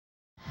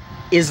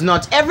Is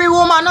not every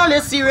woman only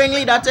see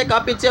Ringleader take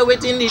a picture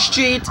within the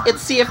street.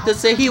 It's safe to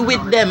say he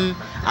with them.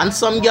 And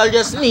some girl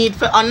just need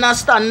to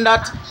understand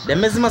that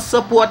them is my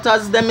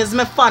supporters, them is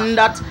my fan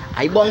that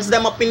I bounce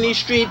them up in the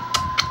street.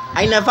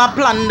 I never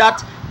planned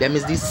that. Them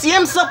is the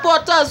same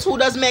supporters who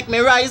does make me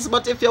rise.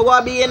 But if you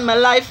want to be in my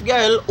life,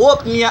 girl,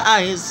 open your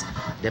eyes.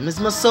 Them is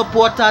my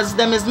supporters,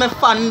 them is my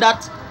fan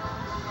that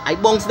I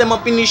bounce them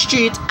up in the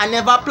street. I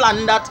never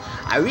planned that.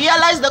 I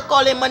realized they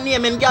calling my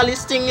name in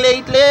Gyalist thing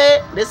lately.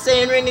 They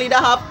saying Ringleader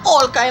have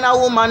all kind of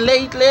woman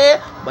lately.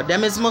 But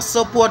them is my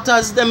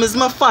supporters, them is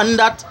my fan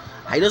that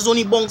I just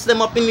only bounce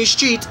them up in the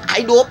street.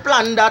 I don't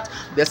plan that.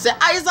 They say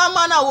I's a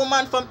man, a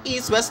woman from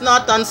east, west,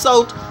 north and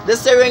south. They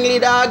say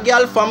Ringleader a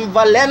girl from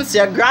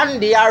Valencia,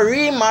 Grande,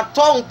 Arima,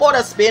 Tongue, Port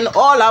of Spain,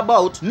 all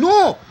about.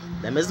 No!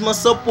 Them is my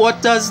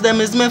supporters,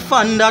 them is my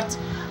fan that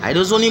I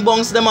just only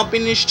bounce them up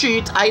in the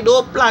street. I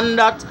don't plan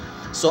that.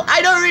 So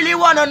I don't really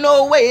want to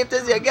know where it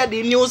is you get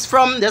the news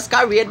from. Just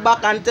carry it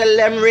back and tell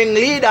them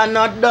Ringleader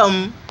not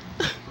dumb.